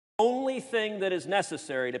only thing that is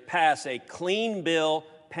necessary to pass a clean bill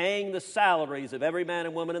paying the salaries of every man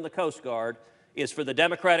and woman in the Coast Guard is for the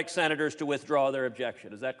Democratic senators to withdraw their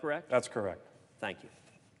objection. Is that correct? That's correct. Thank you.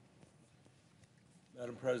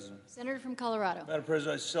 Madam President. Senator from Colorado. Madam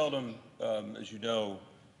President, I seldom, as you know,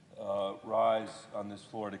 rise on this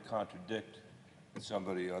floor to contradict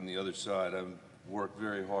somebody on the other side. I've worked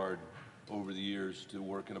very hard over the years to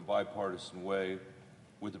work in a bipartisan way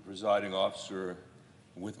with the presiding officer,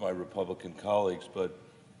 with my Republican colleagues, but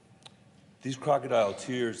these crocodile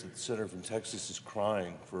tears that the senator from Texas is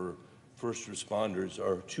crying for first responders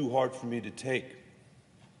are too hard for me to take.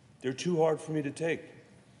 They're too hard for me to take.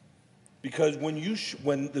 Because when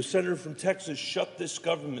the senator from Texas shut this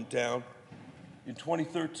government down in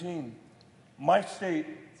 2013, my state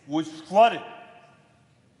was flooded.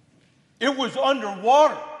 It was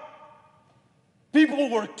underwater. People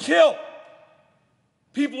were killed.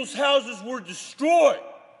 People's houses were destroyed.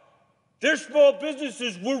 Their small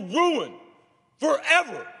businesses were ruined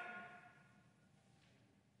forever.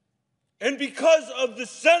 And because of the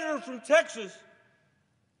senator from Texas,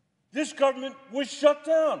 this government was shut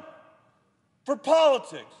down for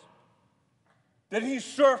politics. Then he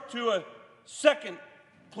surfed to a second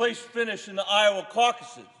place finish in the Iowa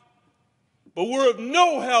caucuses. But we're of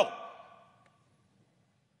no help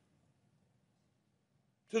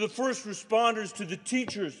to the first responders, to the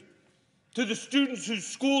teachers, to the students whose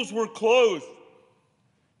schools were closed,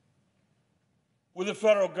 with a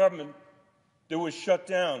federal government that was shut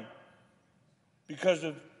down because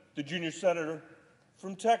of the junior senator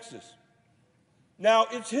from Texas. Now,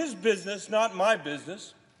 it's his business, not my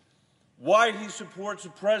business, why he supports a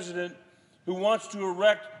president who wants to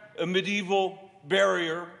erect a medieval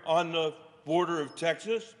barrier on the border of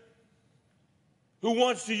Texas, who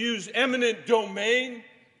wants to use eminent domain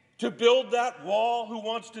to build that wall, who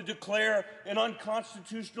wants to declare an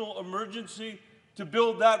unconstitutional emergency to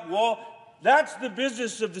build that wall. That's the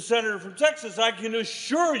business of the senator from Texas. I can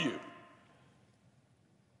assure you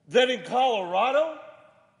that in Colorado,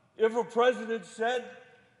 if a president said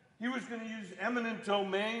he was going to use eminent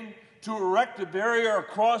domain to erect a barrier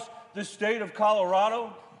across the state of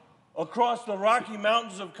Colorado, across the Rocky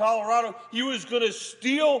Mountains of Colorado, he was going to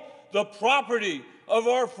steal the property of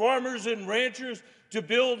our farmers and ranchers to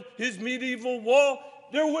build his medieval wall,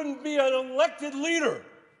 there wouldn't be an elected leader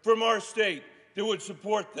from our state that would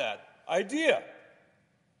support that idea.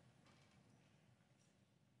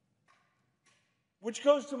 Which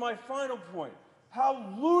goes to my final point, how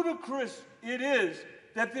ludicrous it is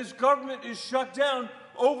that this government is shut down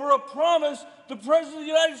over a promise the President of the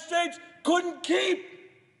United States couldn't keep.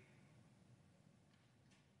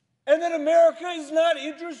 And that America is not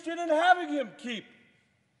interested in having him keep.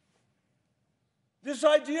 This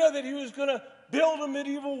idea that he was going to build a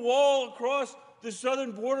medieval wall across the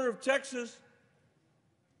southern border of Texas,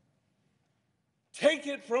 take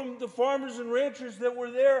it from the farmers and ranchers that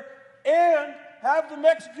were there, and have the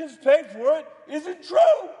Mexicans pay for it, isn't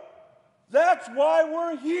true. That's why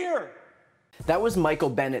we're here. That was Michael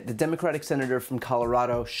Bennet, the Democratic senator from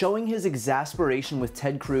Colorado, showing his exasperation with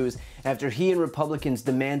Ted Cruz after he and Republicans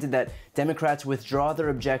demanded that Democrats withdraw their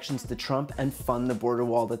objections to Trump and fund the border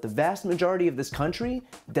wall that the vast majority of this country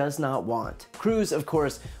does not want. Cruz, of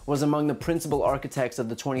course, was among the principal architects of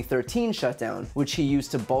the 2013 shutdown, which he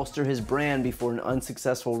used to bolster his brand before an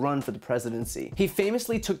unsuccessful run for the presidency. He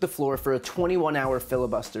famously took the floor for a 21-hour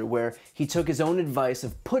filibuster where he took his own advice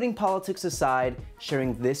of putting politics aside,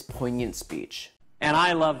 sharing this poignant speech. And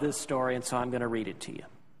I love this story, and so I'm going to read it to you.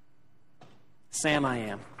 Sam I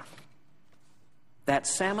am. That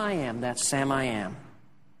Sam I am, that Sam I am.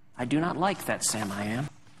 I do not like that Sam I am.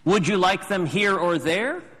 Would you like them here or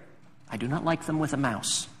there? I do not like them with a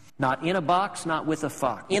mouse. Not in a box, not with a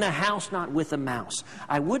fox. In a house, not with a mouse.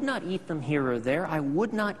 I would not eat them here or there. I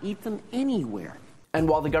would not eat them anywhere. And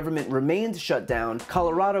while the government remained shut down,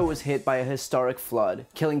 Colorado was hit by a historic flood,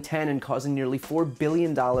 killing 10 and causing nearly $4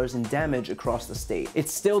 billion in damage across the state.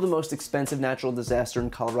 It's still the most expensive natural disaster in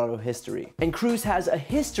Colorado history. And Cruz has a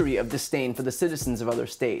history of disdain for the citizens of other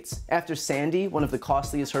states. After Sandy, one of the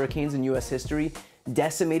costliest hurricanes in U.S. history,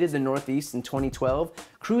 decimated the Northeast in 2012,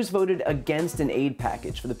 Cruz voted against an aid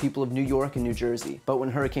package for the people of New York and New Jersey. But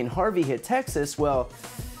when Hurricane Harvey hit Texas, well,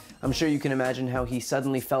 I'm sure you can imagine how he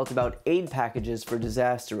suddenly felt about aid packages for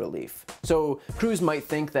disaster relief. So Cruz might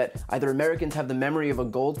think that either Americans have the memory of a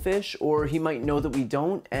goldfish, or he might know that we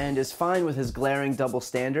don't and is fine with his glaring double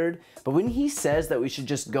standard. But when he says that we should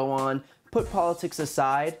just go on, put politics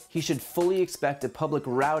aside, he should fully expect a public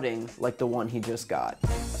routing like the one he just got.